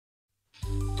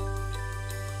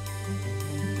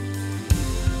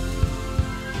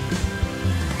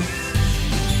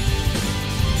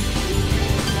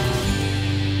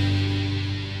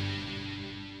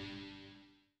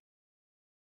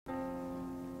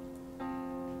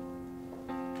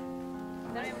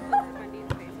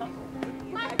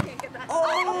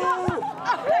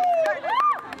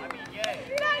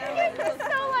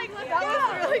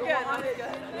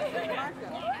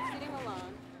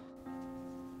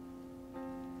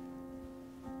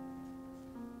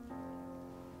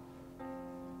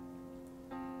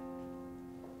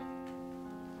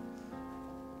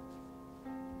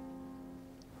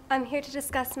I'm here to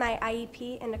discuss my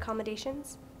IEP and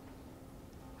accommodations.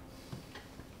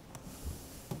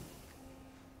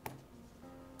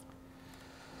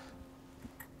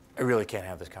 I really can't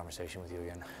have this conversation with you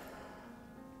again.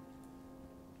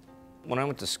 When I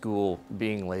went to school,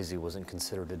 being lazy wasn't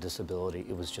considered a disability,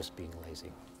 it was just being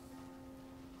lazy.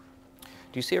 Do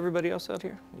you see everybody else out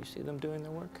here? You see them doing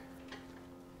their work?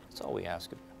 That's all we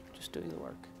ask of you, just do the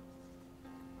work.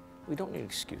 We don't need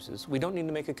excuses. We don't need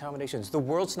to make accommodations. The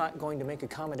world's not going to make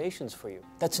accommodations for you.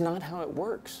 That's not how it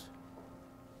works.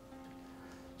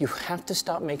 You have to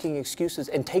stop making excuses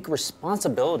and take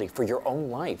responsibility for your own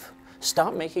life.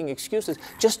 Stop making excuses.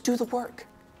 Just do the work.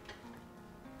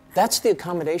 That's the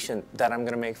accommodation that I'm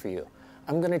going to make for you.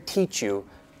 I'm going to teach you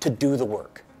to do the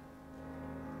work.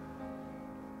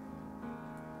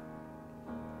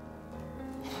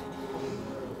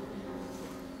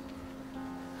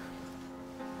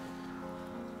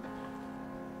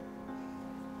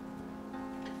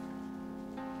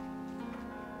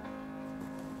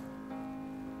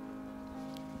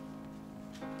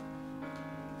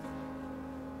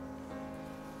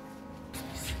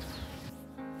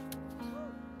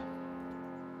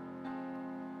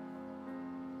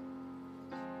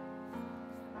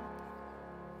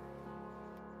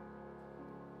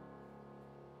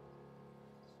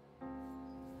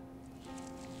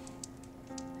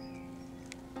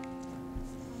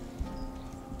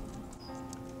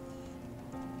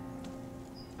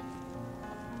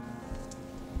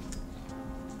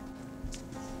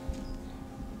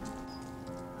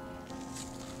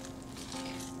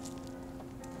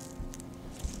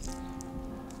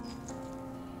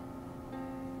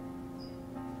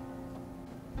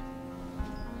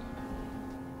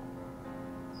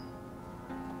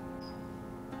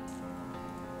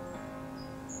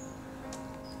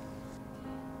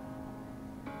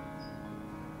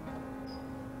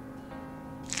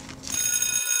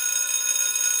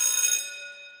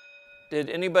 Did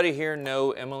anybody here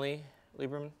know Emily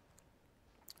Lieberman?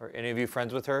 Or any of you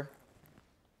friends with her?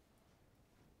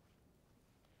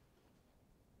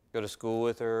 Go to school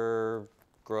with her,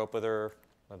 grow up with her,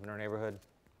 live in her neighborhood,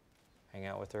 hang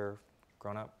out with her,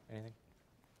 grown up, anything?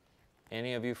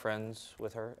 Any of you friends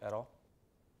with her at all?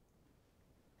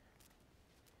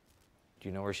 Do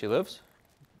you know where she lives?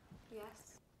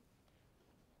 Yes.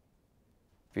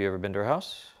 Have you ever been to her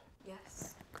house?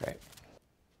 Yes. Great.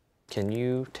 Can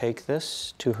you take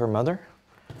this to her mother?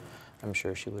 I'm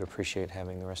sure she would appreciate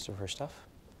having the rest of her stuff.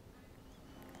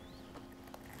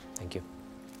 Thank you.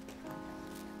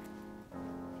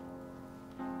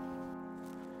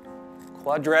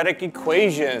 Quadratic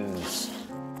equations.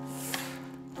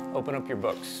 Open up your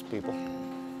books, people.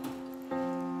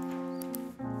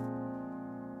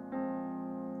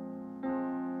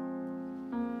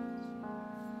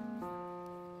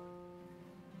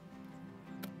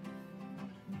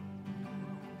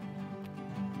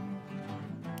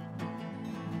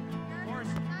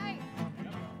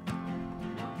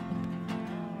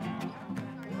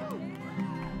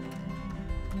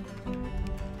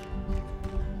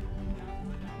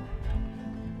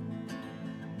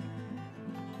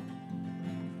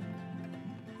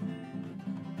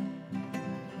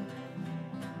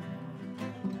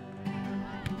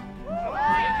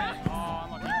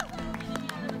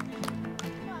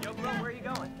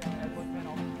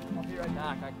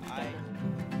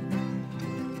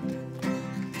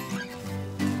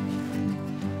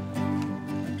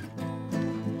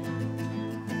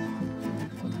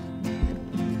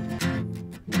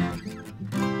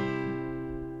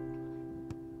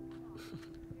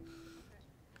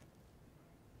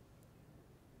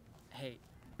 Hey,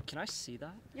 can I see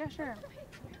that? Yeah, sure.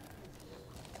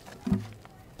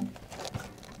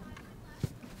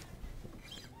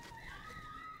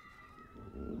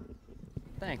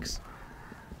 Thanks.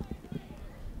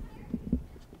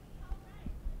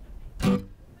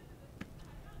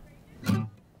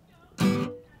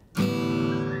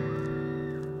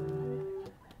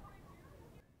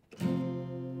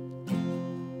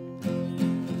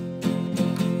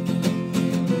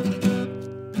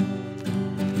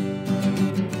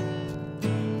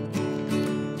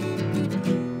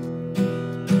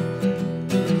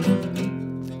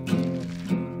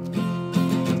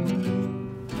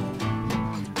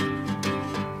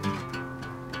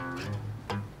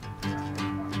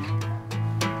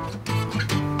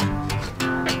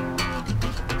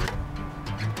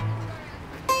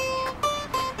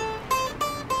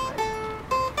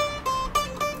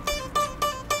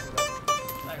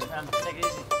 Take it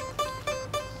easy.